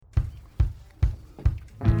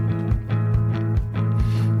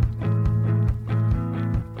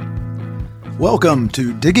Welcome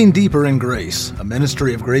to Digging Deeper in Grace, a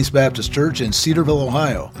ministry of Grace Baptist Church in Cedarville,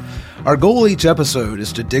 Ohio. Our goal each episode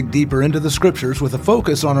is to dig deeper into the Scriptures with a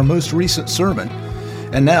focus on our most recent sermon.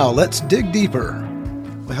 And now, let's dig deeper.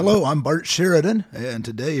 Well, hello, I'm Bart Sheridan, and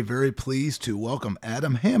today very pleased to welcome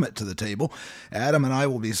Adam Hammett to the table. Adam and I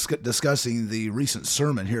will be discussing the recent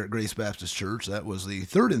sermon here at Grace Baptist Church. That was the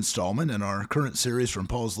third installment in our current series from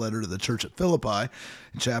Paul's letter to the church at Philippi,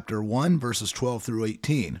 chapter 1, verses 12 through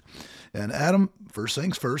 18. And Adam, first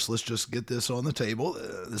things first, let's just get this on the table.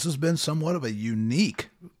 This has been somewhat of a unique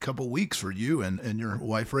couple weeks for you and your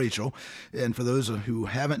wife, Rachel. And for those who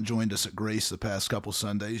haven't joined us at Grace the past couple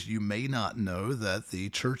Sundays, you may not know that the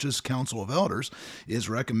church's Council of Elders is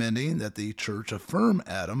recommending that the church affirm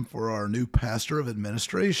Adam for our new pastor of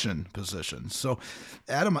administration position. So,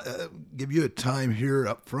 Adam, give you a time here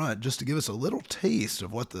up front just to give us a little taste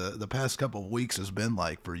of what the past couple of weeks has been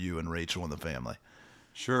like for you and Rachel and the family.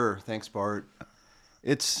 Sure. Thanks, Bart.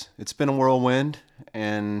 It's been a whirlwind,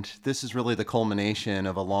 and this is really the culmination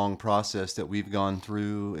of a long process that we've gone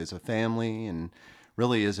through as a family and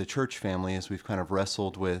really as a church family as we've kind of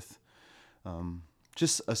wrestled with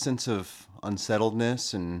just a sense of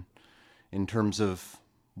unsettledness and in terms of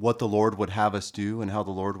what the Lord would have us do and how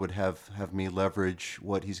the Lord would have me leverage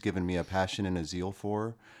what He's given me a passion and a zeal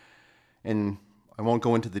for. And I won't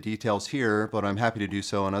go into the details here, but I'm happy to do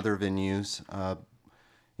so in other venues.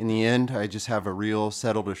 In the end, I just have a real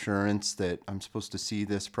settled assurance that I'm supposed to see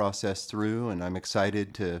this process through, and I'm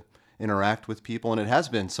excited to interact with people. And it has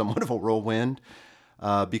been somewhat of a whirlwind.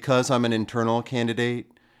 Because I'm an internal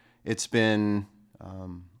candidate, it's been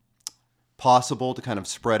possible to kind of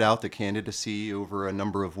spread out the candidacy over a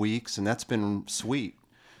number of weeks, and that's been sweet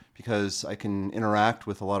because I can interact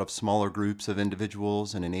with a lot of smaller groups of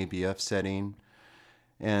individuals in an ABF setting.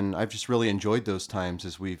 And I've just really enjoyed those times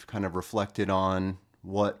as we've kind of reflected on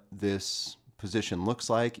what this position looks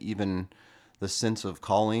like, even the sense of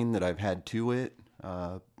calling that I've had to it,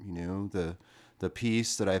 the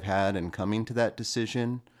peace that I've had in coming to that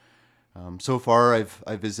decision. So far,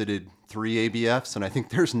 I've visited 3 ABFs, and I think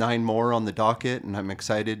there's 9 more on the docket, and I'm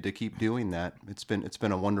excited to keep doing that. It's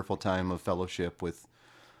been a wonderful time of fellowship with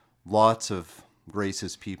lots of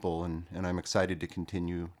Grace's people, and I'm excited to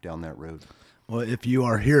continue down that road. Well, if you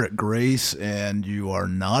are here at Grace and you are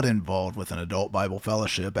not involved with an adult Bible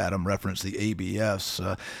fellowship, Adam referenced the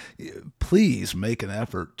ABFs, please make an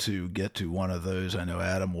effort to get to one of those. I know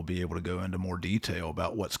Adam will be able to go into more detail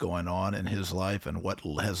about what's going on in his life and what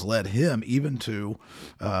has led him even to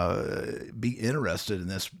be interested in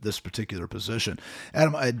this particular position.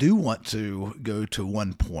 Adam, I do want to go to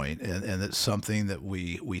one point, and it's something that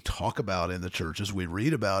we talk about in the churches. We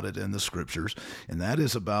read about it in the Scriptures, and that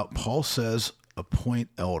is about Paul says, appoint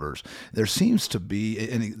elders. There seems to be,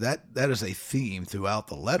 and that is a theme throughout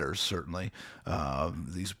the letters, certainly,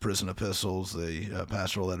 these prison epistles, the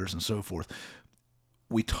pastoral letters, and so forth.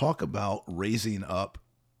 We talk about raising up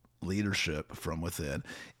leadership from within,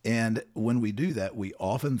 and when we do that, we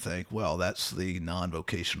often think, well, that's the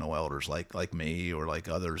non-vocational elders like me or like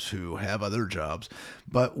others who have other jobs,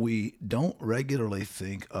 but we don't regularly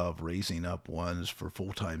think of raising up ones for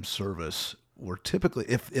full-time service. We're typically,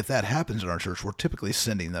 if that happens in our church, we're typically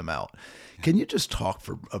sending them out. Can you just talk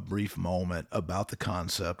for a brief moment about the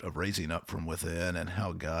concept of raising up from within and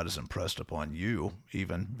how God has impressed upon you,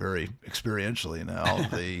 even very experientially now,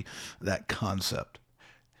 that concept?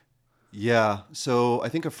 Yeah, so I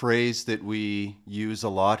think a phrase that we use a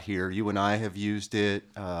lot here, you and I have used it,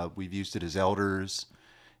 we've used it as elders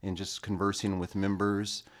and just conversing with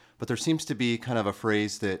members, but there seems to be kind of a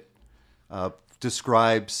phrase that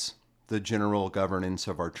describes the general governance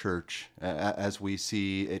of our church as we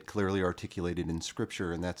see it clearly articulated in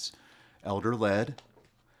Scripture, and that's elder-led,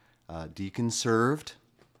 deacon-served,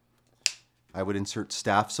 I would insert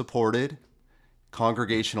staff-supported,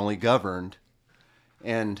 congregationally governed,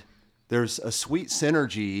 and there's a sweet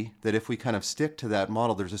synergy that if we kind of stick to that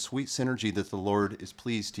model, there's a sweet synergy that the Lord is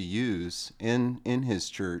pleased to use in His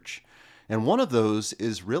church, and one of those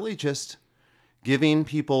is really just giving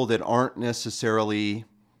people that aren't necessarily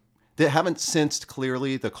that haven't sensed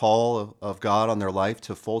clearly the call of God on their life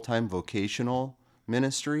to full-time vocational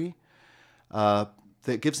ministry,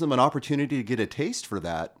 that gives them an opportunity to get a taste for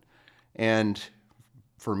that. And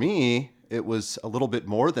for me, it was a little bit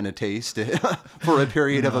more than a taste for a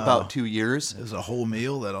period of about 2 years. It was a whole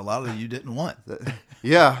meal that a lot of you didn't want.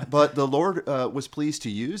 Yeah, but the Lord was pleased to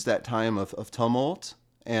use that time of tumult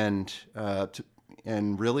and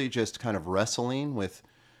really just kind of wrestling with,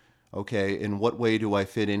 okay, in what way do I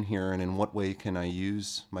fit in here, and in what way can I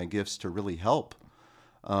use my gifts to really help,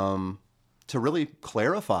 to really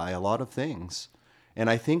clarify a lot of things. And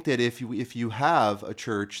I think that if you have a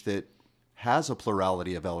church that has a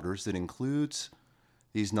plurality of elders that includes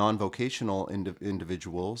these non-vocational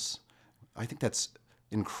individuals, I think that's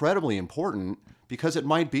incredibly important, because it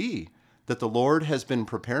might be that the Lord has been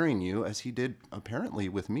preparing you, as he did apparently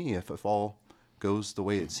with me, if all goes the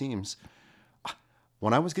way it seems.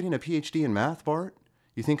 When I was getting a PhD in math, Bart,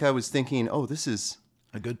 you think I was thinking, oh, this is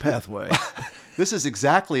a good pathway. This is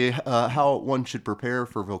exactly how one should prepare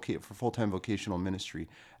for full-time vocational ministry.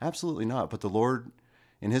 Absolutely not. But the Lord,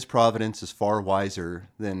 in his providence, is far wiser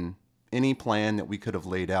than any plan that we could have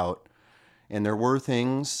laid out. And there were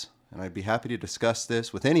things, and I'd be happy to discuss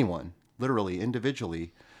this with anyone, literally,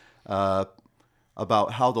 individually,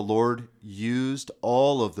 about how the Lord used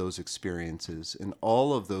all of those experiences and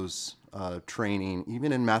all of those training,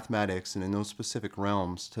 even in mathematics and in those specific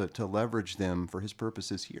realms, to leverage them for his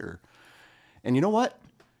purposes here. And you know what?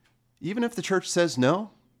 Even if the church says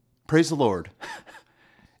no, praise the Lord.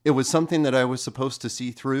 It was something that I was supposed to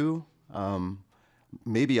see through.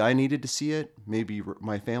 Maybe I needed to see it. Maybe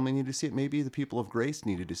my family needed to see it. Maybe the people of grace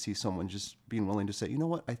needed to see someone just being willing to say, you know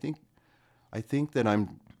what? I think that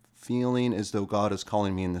I'm feeling as though God is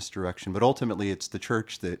calling me in this direction. But ultimately, it's the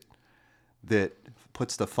church that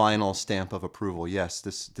puts the final stamp of approval. Yes,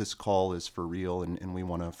 this call is for real, and we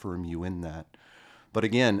want to affirm you in that. But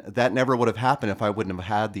again, that never would have happened if I wouldn't have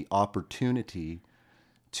had the opportunity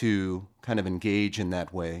to kind of engage in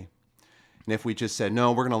that way. And if we just said,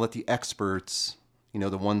 no, we're going to let the experts,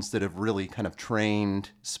 the ones that have really kind of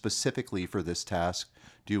trained specifically for this task,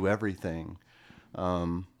 do everything.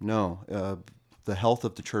 No, the health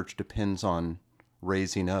of the church depends on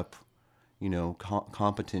raising up,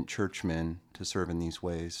 competent churchmen to serve in these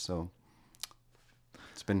ways. So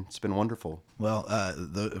it's been wonderful. Well,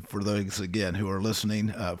 for those, again, who are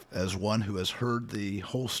listening, as one who has heard the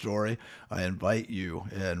whole story, I invite you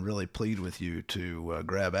and really plead with you to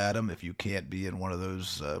grab Adam if you can't be in one of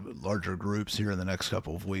those larger groups here in the next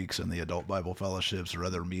couple of weeks in the adult Bible fellowships or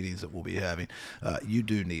other meetings that we'll be having. You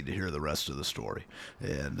do need to hear the rest of the story,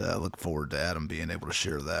 and look forward to Adam being able to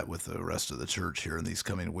share that with the rest of the church here in these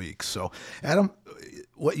coming weeks. So, Adam,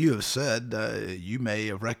 what you have said, you may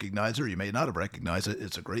have recognized or you may not have recognized it.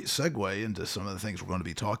 It's a great segue into some of the things we're going to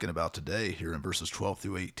be talking about today here in verses 12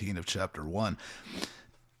 through 18 of chapter 1.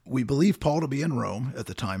 We believe Paul to be in Rome at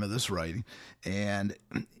the time of this writing, and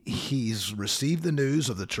he's received the news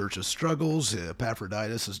of the church's struggles.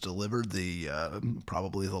 Epaphroditus has delivered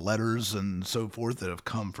probably the letters and so forth that have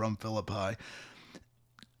come from Philippi.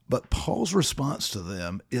 But Paul's response to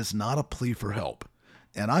them is not a plea for help.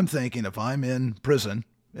 And I'm thinking, if I'm in prison,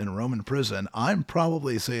 in a Roman prison, I'm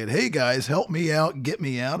probably saying, hey guys, help me out, get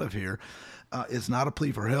me out of here. It's not a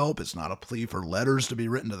plea for help. It's not a plea for letters to be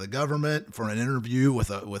written to the government, for an interview with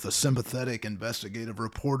a sympathetic investigative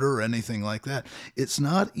reporter or anything like that. It's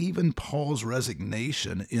not even Paul's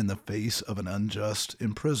resignation in the face of an unjust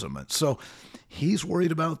imprisonment. So he's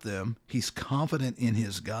worried about them. He's confident in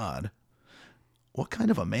his God. What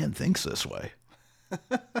kind of a man thinks this way?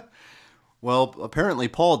 Well, apparently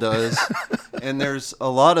Paul does. And there's a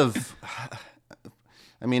lot of,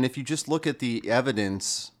 if you just look at the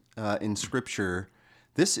evidence in Scripture,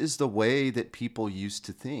 this is the way that people used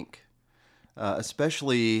to think,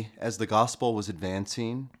 especially as the gospel was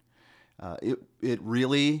advancing. It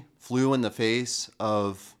really flew in the face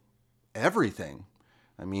of everything.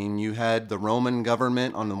 You had the Roman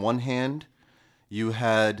government on the one hand. You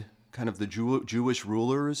had kind of the Jewish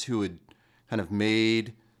rulers who had kind of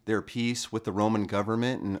made their peace with the Roman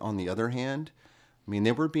government, and on the other hand,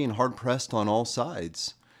 they were being hard-pressed on all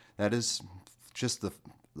sides. That is just the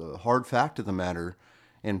hard fact of the matter.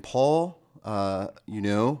 And Paul,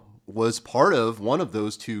 was part of one of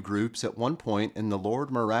those two groups at one point, and the Lord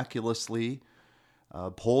miraculously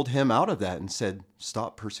pulled him out of that and said,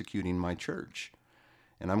 stop persecuting my church.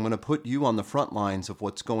 And I'm going to put you on the front lines of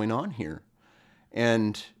what's going on here.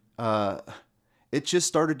 And it just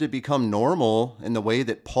started to become normal in the way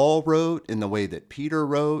that Paul wrote, in the way that Peter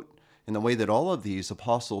wrote, in the way that all of these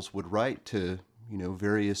apostles would write to,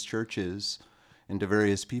 various churches and to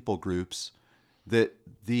various people groups, that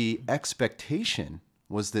the expectation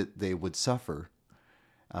was that they would suffer.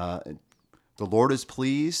 The Lord is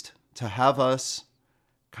pleased to have us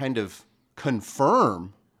kind of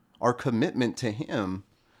confirm our commitment to Him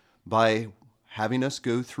by having us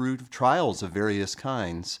go through trials of various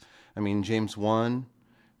kinds. James 1,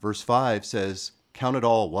 verse 5 says, count it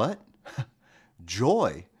all what?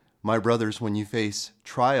 Joy, my brothers, when you face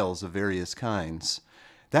trials of various kinds.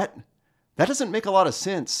 That doesn't make a lot of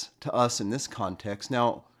sense to us in this context.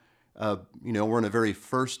 Now, we're in a very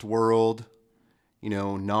first world,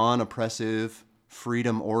 non-oppressive,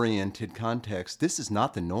 freedom-oriented context, this is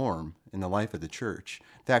not the norm in the life of the church.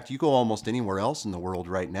 In fact, you go almost anywhere else in the world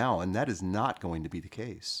right now, and that is not going to be the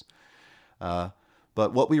case. But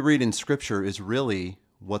what we read in Scripture is really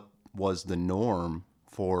what was the norm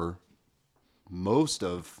for most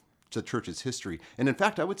of the church's history. And in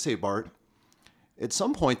fact, I would say, Bart, at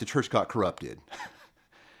some point the church got corrupted.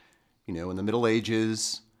 In the Middle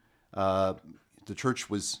Ages, the church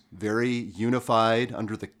was very unified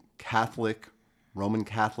under the Roman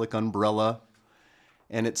Catholic umbrella.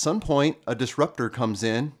 And at some point, a disruptor comes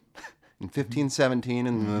in 1517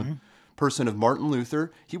 in the person of Martin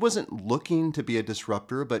Luther. He wasn't looking to be a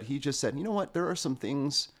disruptor, but he just said, you know what, there are some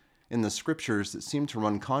things in the Scriptures that seem to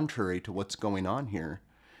run contrary to what's going on here.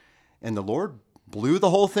 And the Lord blew the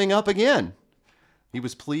whole thing up again. He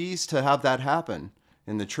was pleased to have that happen.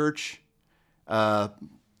 And the church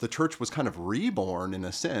was kind of reborn in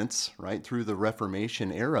a sense, right, through the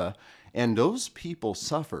Reformation era. And those people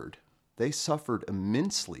suffered. They suffered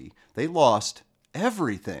immensely. They lost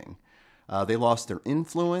everything. They lost their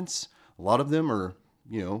influence. A lot of them are,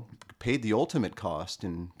 paid the ultimate cost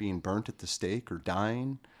in being burnt at the stake or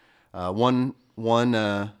dying. One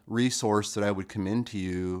resource that I would commend to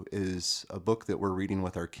you is a book that we're reading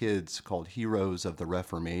with our kids called Heroes of the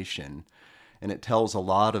Reformation. And it tells a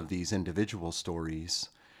lot of these individual stories.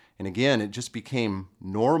 And again, it just became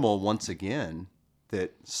normal once again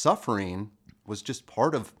that suffering was just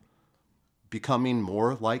part of becoming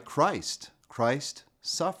more like Christ. Christ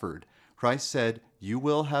suffered. Christ said, you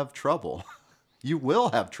will have trouble. You will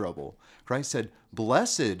have trouble. Christ said,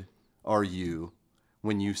 blessed are you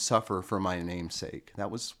when you suffer for my name's sake.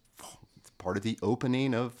 That was part of the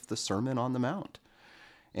opening of the Sermon on the Mount.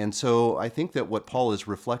 And so I think that what Paul is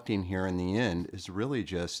reflecting here in the end is really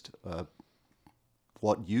just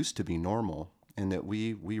what used to be normal, and that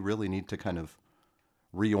we really need to kind of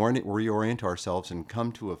reorient ourselves and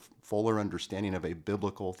come to a fuller understanding of a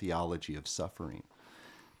biblical theology of suffering.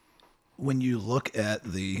 When you look at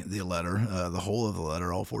the letter, the whole of the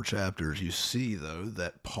letter, all 4 chapters, you see, though,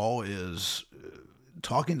 that Paul is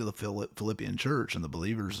talking to the Philippian church and the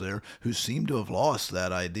believers there who seem to have lost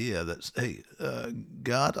that idea that, hey,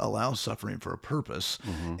 God allows suffering for a purpose,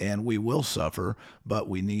 and we will suffer, but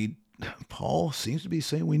Paul seems to be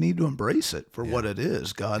saying we need to embrace it for what it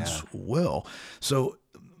is, God's will. So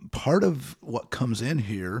part of what comes in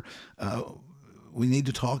here, we need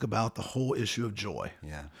to talk about the whole issue of joy.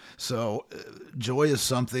 Yeah. So joy is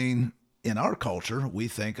something in our culture we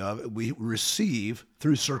think of, we receive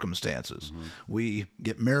through circumstances. We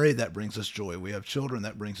get married, that brings us joy. We have children,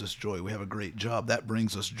 that brings us joy. We have a great job, that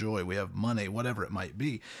brings us joy. We have money, whatever it might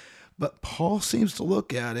be. But Paul seems to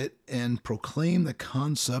look at it and proclaim the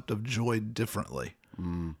concept of joy differently.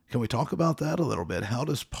 Can we talk about that a little bit? How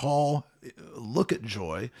does Paul look at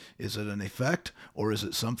joy? Is it an effect, or is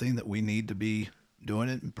it something that we need to be doing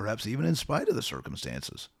it, perhaps even in spite of the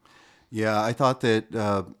circumstances? Yeah, I thought that,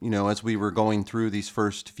 as we were going through these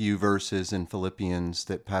first few verses in Philippians,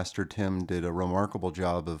 that Pastor Tim did a remarkable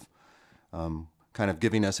job of kind of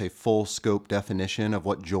giving us a full scope definition of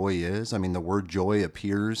what joy is. I mean, the word joy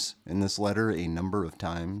appears in this letter a number of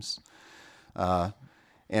times. The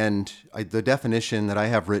definition that I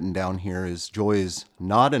have written down here is joy is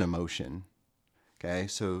not an emotion. Okay,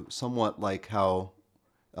 so somewhat like how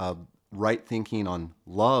right thinking on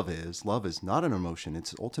love is not an emotion.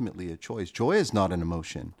 It's ultimately a choice. Joy is not an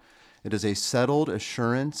emotion. It is a settled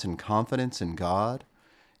assurance and confidence in God,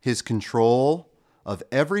 His control of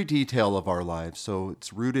every detail of our lives. So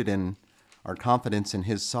it's rooted in our confidence in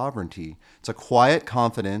His sovereignty. It's a quiet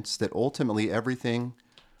confidence that ultimately everything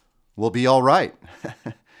will be all right.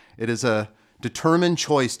 It is a determined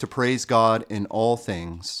choice to praise God in all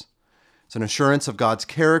things. It's an assurance of God's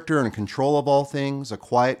character and control of all things, a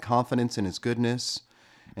quiet confidence in His goodness,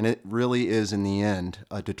 and it really is, in the end,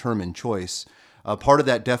 a determined choice. Part of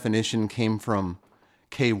that definition came from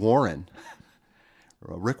Kay Warren,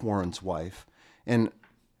 Rick Warren's wife. And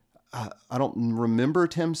I don't remember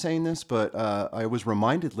Tim saying this, but I was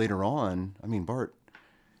reminded later on, Bart,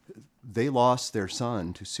 they lost their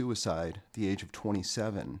son to suicide at the age of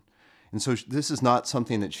 27. And so this is not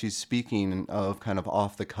something that she's speaking of kind of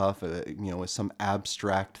off the cuff, as some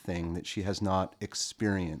abstract thing that she has not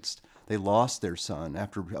experienced. They lost their son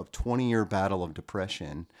after a 20-year battle of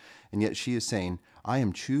depression. And yet she is saying, I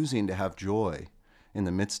am choosing to have joy in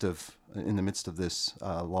the midst of this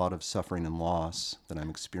lot of suffering and loss that I'm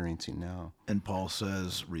experiencing now. And Paul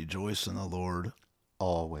says, rejoice in the Lord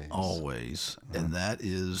always. Always. And that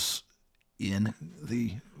is in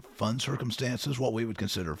the fun circumstances, what we would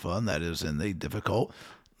consider fun, that is in the difficult,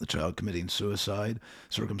 the child committing suicide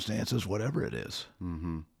circumstances, whatever it is.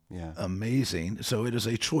 Yeah. Amazing. So it is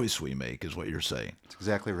a choice we make, is what you're saying. That's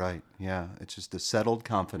exactly right. Yeah. It's just a settled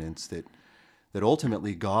confidence that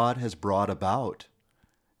ultimately God has brought about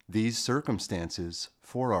these circumstances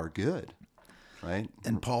for our good, right?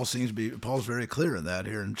 And Paul's very clear in that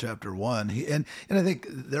here in chapter 1. And I think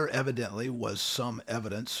there evidently was some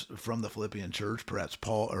evidence from the Philippian church. Perhaps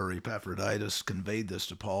Paul or Epaphroditus conveyed this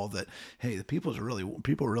to Paul that, hey, the people are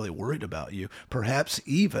really worried about you. Perhaps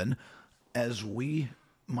even as we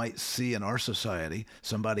might see in our society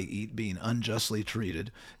somebody being unjustly treated,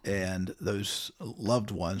 and those loved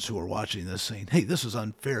ones who are watching this saying, hey, this is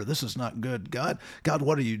unfair, this is not good, God,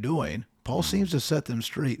 what are you doing? Paul seems to set them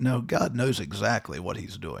straight. No, God knows exactly what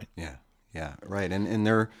he's doing. Yeah, right. And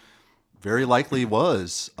there very likely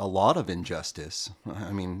was a lot of injustice.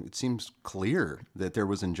 I mean, it seems clear that there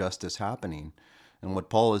was injustice happening. And what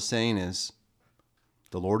Paul is saying is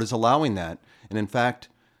the Lord is allowing that. And in fact,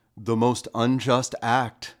 the most unjust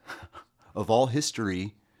act of all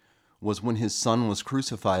history was when his son was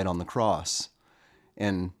crucified on the cross.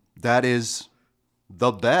 And that is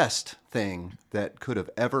the best thing that could have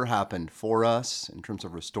ever happened for us in terms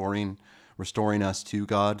of restoring us to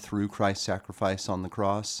God through Christ's sacrifice on the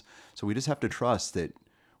cross. So we just have to trust that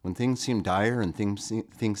when things seem dire and things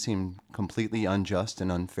seem completely unjust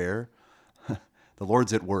and unfair, the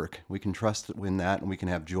Lord's at work. We can trust in that, and we can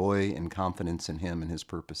have joy and confidence in him and his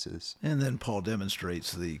purposes. And then Paul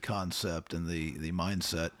demonstrates the concept and the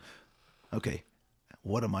mindset. Okay,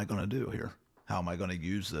 what am I going to do here? How am I going to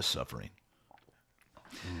use this suffering?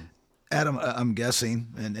 Adam, I'm guessing,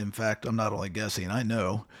 and in fact, I'm not only guessing, I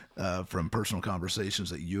know from personal conversations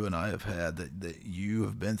that you and I have had that you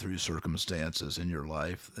have been through circumstances in your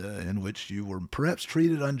life in which you were perhaps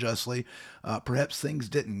treated unjustly, perhaps things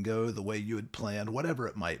didn't go the way you had planned, whatever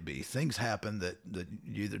it might be. Things happened that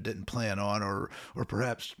you either didn't plan on or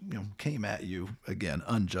perhaps came at you, again,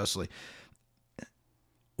 unjustly.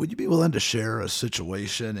 Would you be willing to share a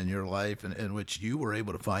situation in your life in which you were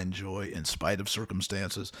able to find joy in spite of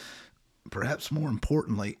circumstances? Perhaps more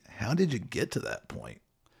importantly, how did you get to that point?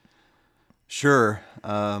 Sure.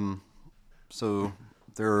 So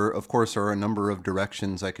there, of course, are a number of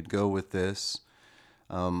directions I could go with this.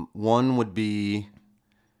 One would be,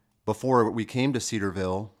 before we came to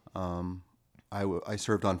Cedarville, I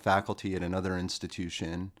served on faculty at another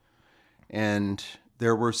institution, and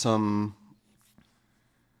there were some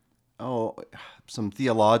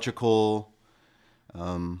theological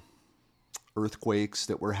earthquakes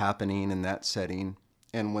that were happening in that setting.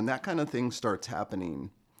 And when that kind of thing starts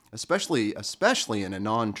happening, especially in a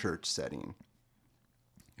non-church setting,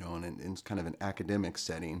 and in kind of an academic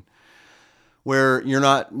setting, where you're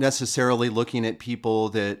not necessarily looking at people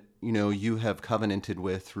that you have covenanted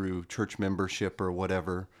with through church membership or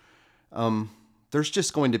whatever, there's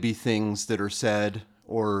just going to be things that are said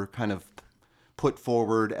or kind of put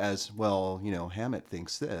forward as, well, Hammett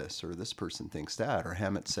thinks this, or this person thinks that, or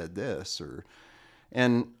Hammett said this,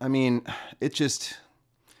 and I mean, it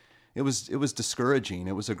was discouraging.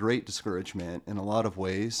 It was a great discouragement in a lot of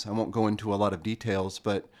ways. I won't go into a lot of details,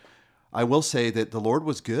 but I will say that the Lord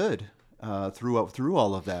was good through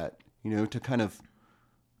all of that, to kind of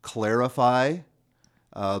clarify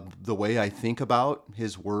the way I think about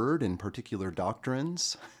his word and particular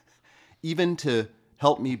doctrines, even to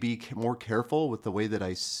help me be more careful with the way that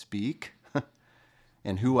I speak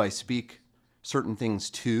and who I speak certain things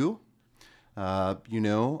to,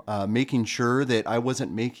 making sure that I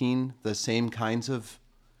wasn't making the same kinds of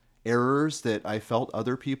errors that I felt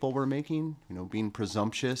other people were making, being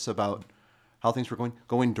presumptuous about how things were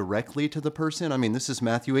going directly to the person. I mean, this is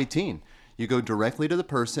Matthew 18. You go directly to the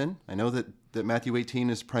person. I know that Matthew 18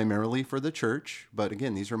 is primarily for the church, but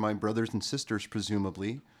again, these are my brothers and sisters,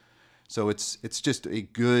 presumably. So it's just a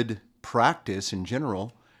good practice in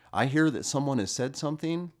general. I hear that someone has said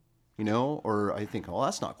something, or I think, oh,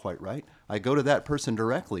 that's not quite right. I go to that person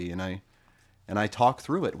directly and I talk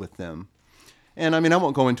through it with them. And I mean, I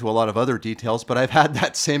won't go into a lot of other details, but I've had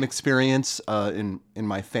that same experience in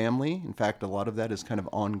my family. In fact, a lot of that is kind of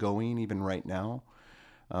ongoing even right now.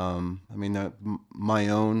 My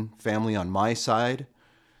own family on my side,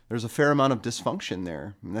 there's a fair amount of dysfunction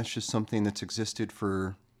there. And that's just something that's existed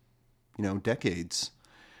for decades.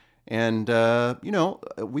 And,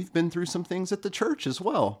 we've been through some things at the church as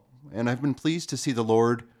well. And I've been pleased to see the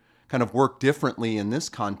Lord kind of work differently in this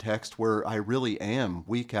context where I really am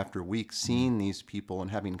week after week seeing these people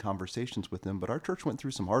and having conversations with them. But our church went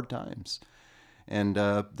through some hard times. And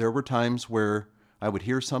there were times where I would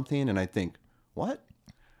hear something and I'd think, what?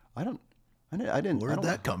 I didn't. Where'd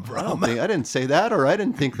that come from? I didn't say that, or I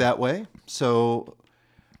didn't think that way. So,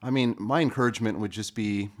 I mean, my encouragement would just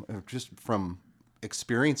be just from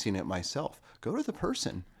experiencing it myself, go to the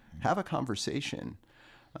person, have a conversation.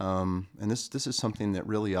 And this is something that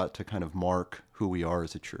really ought to kind of mark who we are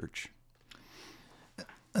as a church.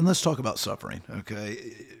 And let's talk about suffering,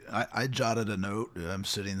 okay? I jotted a note. I'm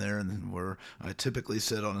sitting there, and where I typically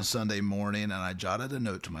sit on a Sunday morning, and I jotted a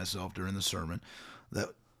note to myself during the sermon that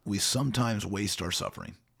we sometimes waste our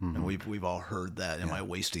suffering. And we've all heard that. Am I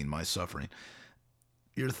wasting my suffering?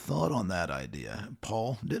 Your thought on that idea?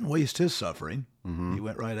 Paul didn't waste his suffering. He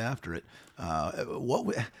went right after it.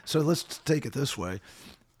 So let's take it this way.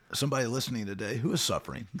 Somebody listening today who is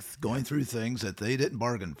suffering, going through things that they didn't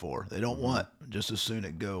bargain for, they don't want, just as soon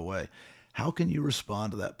it go away. How can you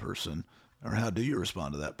respond to that person, or how do you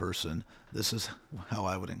respond to that person? This is how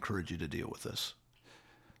I would encourage you to deal with this.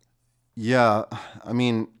 Yeah, I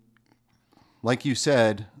mean, like you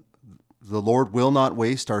said, the Lord will not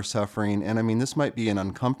waste our suffering. And I mean, this might be an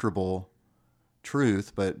uncomfortable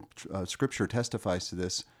truth, but Scripture testifies to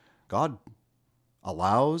this. God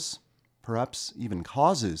allows, perhaps even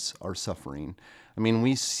causes our suffering. I mean,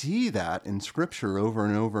 we see that in Scripture over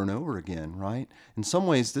and over and over again, right? In some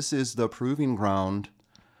ways, this is the proving ground.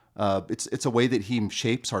 It's a way that He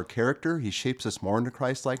shapes our character. He shapes us more into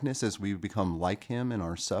Christ-likeness as we become like Him in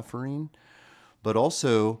our suffering. But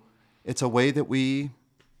also, it's a way that we,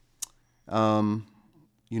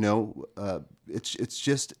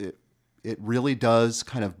 it really does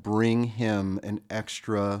kind of bring Him an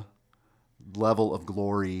extra level of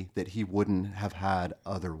glory that He wouldn't have had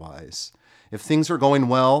otherwise. If things are going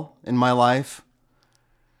well in my life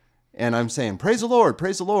and I'm saying, praise the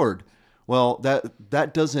Lord, well,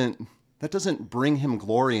 that doesn't bring Him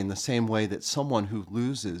glory in the same way that someone who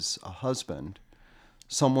loses a husband,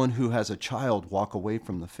 someone who has a child walk away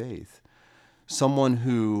from the faith, someone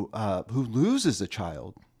who loses a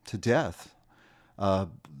child to death,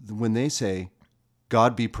 when they say,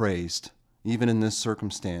 God be praised, even in this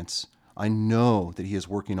circumstance, I know that He is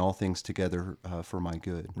working all things together for my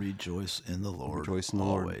good. Rejoice in the Lord. Rejoice in the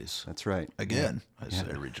always. Lord. That's right. Again, I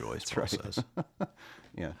say rejoice, Paul says.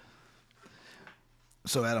 Yeah.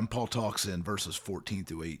 So, Adam, Paul talks in verses 14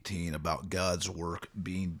 through 18 about God's work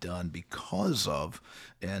being done because of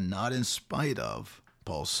and not in spite of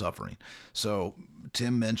Paul's suffering. So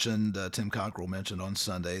Tim Cockrell mentioned on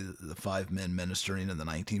Sunday the 5 men ministering in the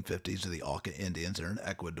 1950s to the Auca Indians there in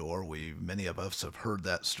Ecuador. Many of us have heard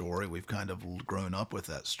that story. We've kind of grown up with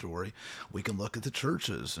that story. We can look at the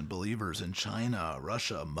churches and believers in China,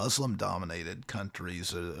 Russia, Muslim-dominated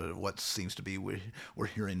countries, what seems to be we're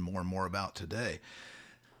hearing more and more about today.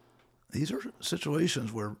 These are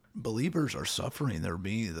situations where believers are suffering.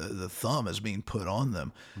 The thumb is being put on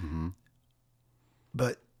them. Mm-hmm.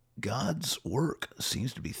 But God's work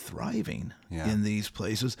seems to be thriving in these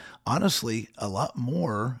places. Honestly, a lot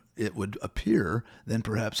more, it would appear, than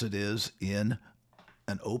perhaps it is in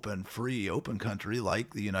an free, open country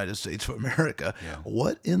like the United States of America. Yeah.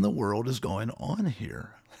 What in the world is going on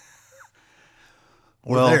here?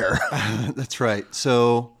 There. That's right.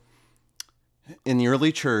 So in the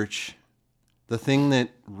early church, the thing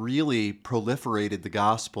that really proliferated the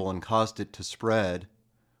gospel and caused it to spread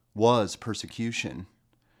was persecution.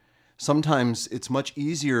 Sometimes it's much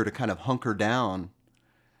easier to kind of hunker down,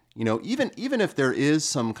 even if there is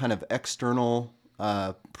some kind of external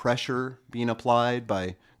pressure being applied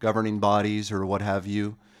by governing bodies or what have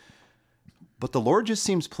you. But the Lord just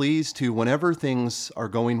seems pleased to, whenever things are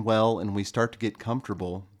going well and we start to get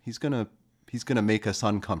comfortable, He's gonna make us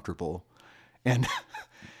uncomfortable, and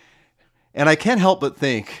and I can't help but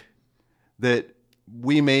think that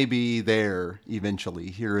we may be there eventually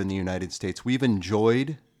here in the United States. We've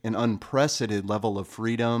enjoyed an unprecedented level of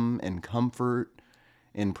freedom and comfort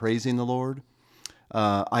in praising the Lord.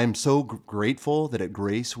 I'm so grateful that at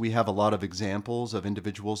Grace we have a lot of examples of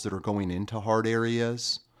individuals that are going into hard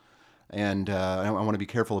areas. And I want to be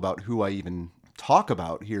careful about who I even talk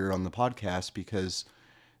about here on the podcast, because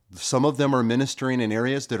some of them are ministering in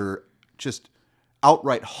areas that are just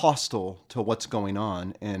outright hostile to what's going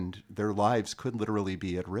on, and their lives could literally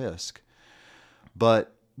be at risk.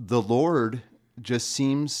 But the Lord just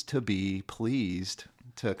seems to be pleased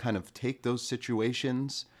to kind of take those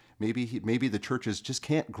situations. Maybe the churches just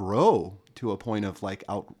can't grow to a point of like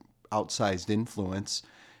outsized influence,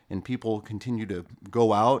 and people continue to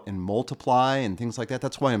go out and multiply and things like that.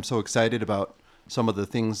 That's why I'm so excited about some of the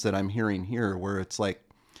things that I'm hearing here, where it's like,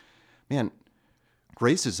 man,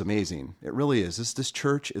 Grace is amazing. It really is. This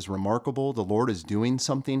church is remarkable. The Lord is doing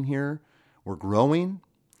something here. We're growing.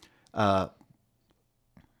 But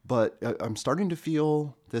I'm starting to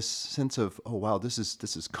feel this sense of, oh, wow, this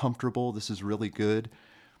is comfortable. This is really good.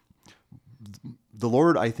 the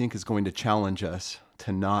Lord, I think, is going to challenge us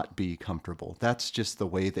to not be comfortable. That's just the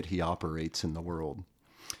way that he operates in the world.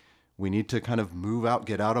 We need to kind of move out,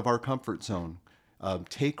 get out of our comfort zone,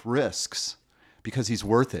 take risks because he's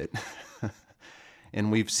worth it.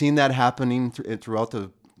 And we've seen that happening throughout the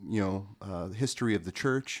history of the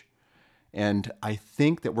church. And I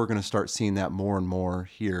think that we're going to start seeing that more and more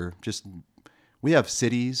here. Just we have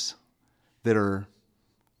cities that are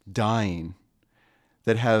dying,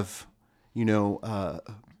 that have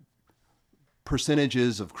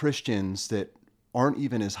percentages of Christians that aren't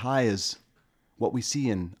even as high as what we see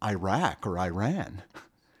in Iraq or Iran.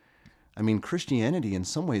 I mean, Christianity in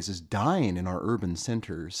some ways is dying in our urban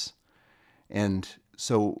centers. And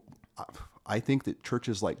so I think that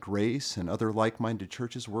churches like Grace and other like-minded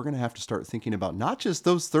churches, we're going to have to start thinking about not just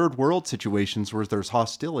those third world situations where there's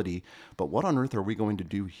hostility, but what on earth are we going to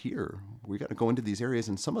do here? We got to go into these areas,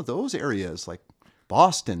 and some of those areas like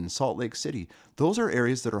Boston, Salt Lake City, those are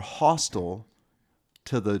areas that are hostile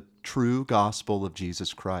to the true gospel of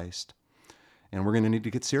Jesus Christ. And we're going to need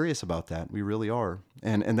to get serious about that. We really are.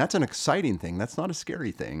 And that's an exciting thing. That's not a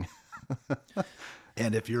scary thing.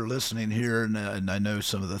 And if you're listening here, and I know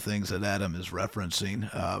some of the things that Adam is referencing,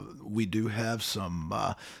 we do have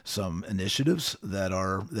some initiatives that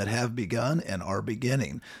have begun and are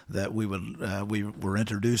beginning that we're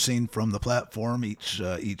introducing from the platform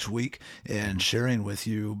each week and sharing with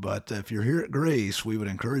you. But if you're here at Grace, we would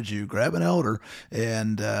encourage you, grab an elder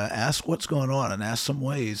and ask what's going on, and ask some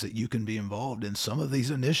ways that you can be involved in some of these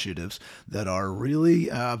initiatives that are really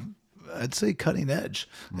I'd say cutting edge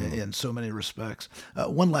in so many respects.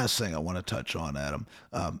 One last thing I want to touch on, Adam.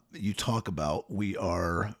 You talk about we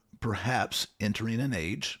are perhaps entering an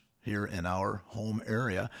age here in our home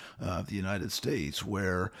area of the United States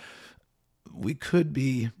where we could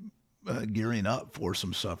be gearing up for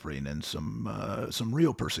some suffering and some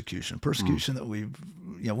real persecution that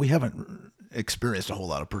we haven't experienced a whole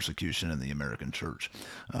lot of persecution in the American church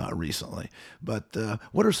recently. But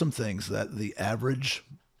what are some things that the average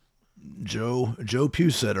Joe pew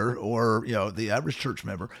sitter or the average church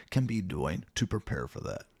member can be doing to prepare for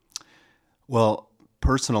that? Well,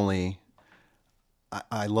 personally,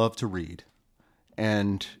 I love to read,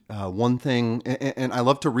 and one thing, and I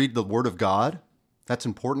love to read the Word of God. That's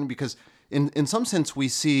important because in some sense we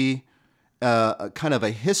see kind of a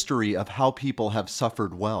history of how people have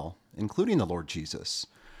suffered well, including the Lord Jesus.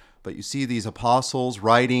 But you see these apostles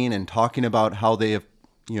writing and talking about how they have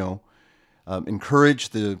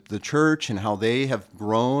encouraged the church and how they have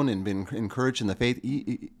grown and been encouraged in the faith,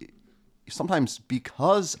 sometimes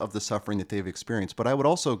because of the suffering that they've experienced. But I would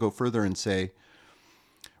also go further and say,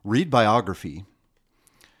 read biography.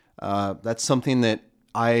 That's something that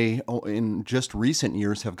I, in just recent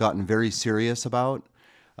years, have gotten very serious about.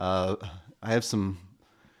 I have some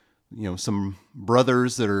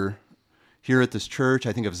brothers that are here at this church.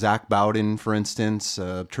 I think of Zach Bowden, for instance,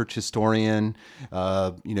 a church historian.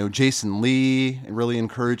 Jason Lee really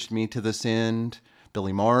encouraged me to this end.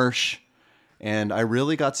 Billy Marsh. And I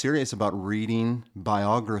really got serious about reading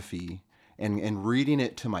biography and reading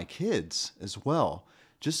it to my kids as well,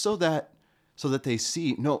 just so that they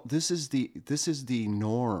see, no, this is the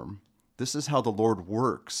norm. This is how the Lord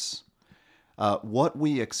works. What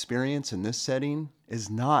we experience in this setting is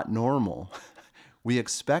not normal. We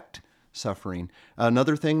expect suffering.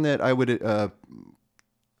 Another thing that I would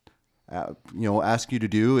ask you to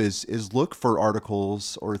do is look for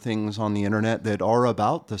articles or things on the internet that are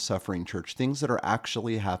about the suffering church, things that are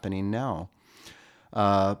actually happening now.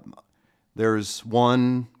 There's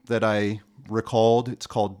one that I recalled. It's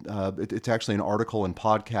called. It's actually an article and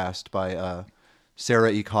podcast by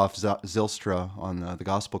Sarah Ekoff Zylstra on the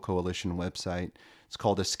Gospel Coalition website. It's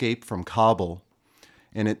called "Escape from Kabul,"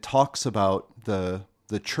 and it talks about the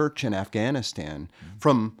church in Afghanistan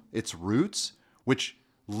from its roots, which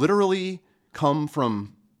literally come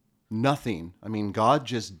from nothing. I mean, God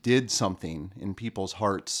just did something in people's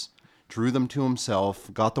hearts, drew them to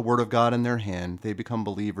himself, got the word of God in their hand. They become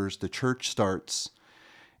believers. The church starts.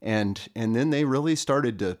 And then they really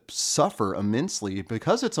started to suffer immensely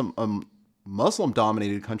because it's a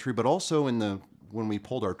Muslim-dominated country, but also when we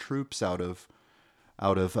pulled our troops out of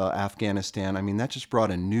Afghanistan, I mean, that just brought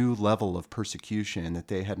a new level of persecution that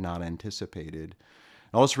they had not anticipated.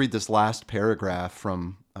 I'll just read this last paragraph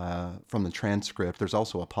from the transcript. There's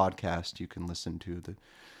also a podcast you can listen to.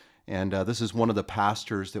 And this is one of the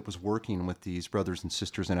pastors that was working with these brothers and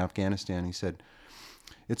sisters in Afghanistan. He said,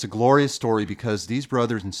 "It's a glorious story because these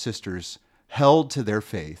brothers and sisters held to their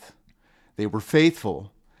faith. They were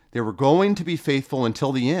faithful. They were going to be faithful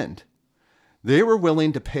until the end. They were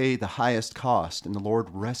willing to pay the highest cost, and the Lord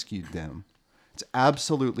rescued them. It's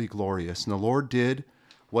absolutely glorious. And the Lord did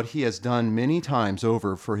what he has done many times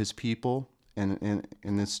over for his people in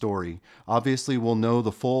this story. Obviously, we'll know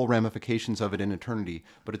the full ramifications of it in eternity,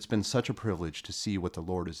 but it's been such a privilege to see what the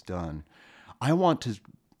Lord has done. I want to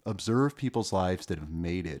observe people's lives that have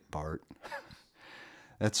made it, Bart.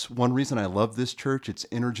 That's one reason I love this church. It's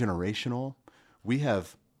intergenerational. We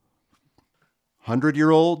have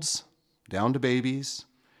 100-year-olds down to babies,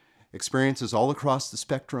 experiences all across the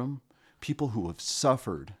spectrum, people who have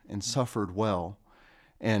suffered and suffered well.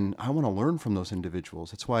 And I want to learn from those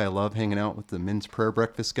individuals. That's why I love hanging out with the men's prayer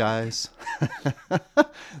breakfast guys.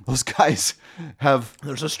 Those guys have...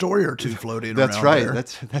 There's a story or two floating That's around right. there.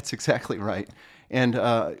 That's exactly right. And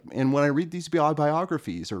when I read these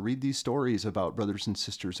biographies or read these stories about brothers and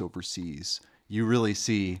sisters overseas, you really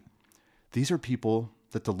see these are people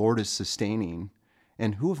that the Lord is sustaining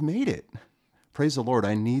and who have made it. Praise the Lord.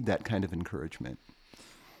 I need that kind of encouragement.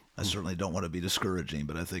 I certainly don't want to be discouraging,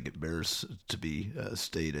 but I think it bears to be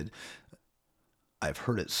stated. I've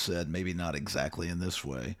heard it said, maybe not exactly in this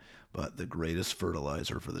way, but the greatest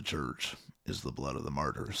fertilizer for the church is the blood of the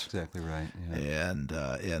martyrs. Exactly right. Yeah. And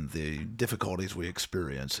the difficulties we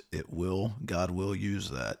experience, God will use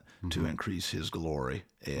that to increase his glory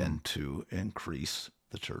and to increase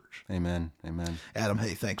the church. Amen. Amen. Adam,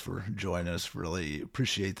 hey, thanks for joining us. Really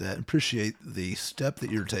appreciate that. Appreciate the step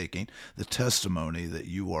that you're taking, the testimony that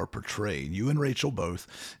you are portraying, you and Rachel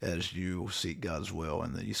both, as you seek God's will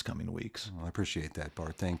in these coming weeks. Well, I appreciate that,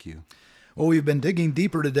 Bart. Thank you. Well, we've been digging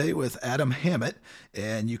deeper today with Adam Hammett,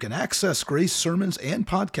 and you can access Grace sermons and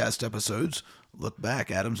podcast episodes. Look back,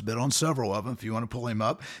 Adam's been on several of them. If you want to pull him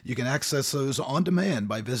up, you can access those on demand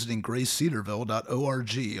by visiting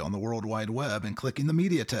gracecedarville.org on the World Wide Web and clicking the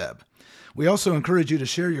Media tab. We also encourage you to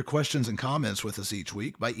share your questions and comments with us each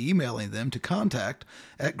week by emailing them to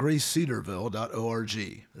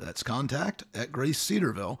contact@gracecedarville.org. That's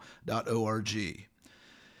contact@gracecedarville.org.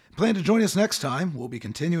 Plan to join us next time. We'll be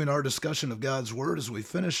continuing our discussion of God's Word as we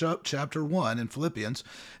finish up chapter 1 in Philippians.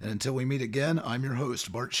 And until we meet again, I'm your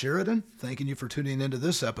host, Bart Sheridan, thanking you for tuning into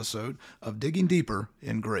this episode of Digging Deeper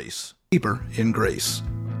in Grace. Deeper in Grace.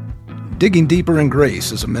 Digging Deeper in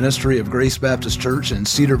Grace is a ministry of Grace Baptist Church in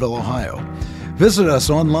Cedarville, Ohio. Visit us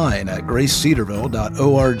online at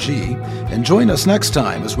gracecedarville.org and join us next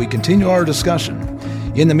time as we continue our discussion.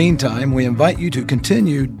 In the meantime, we invite you to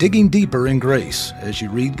continue digging deeper in grace as you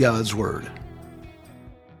read God's Word.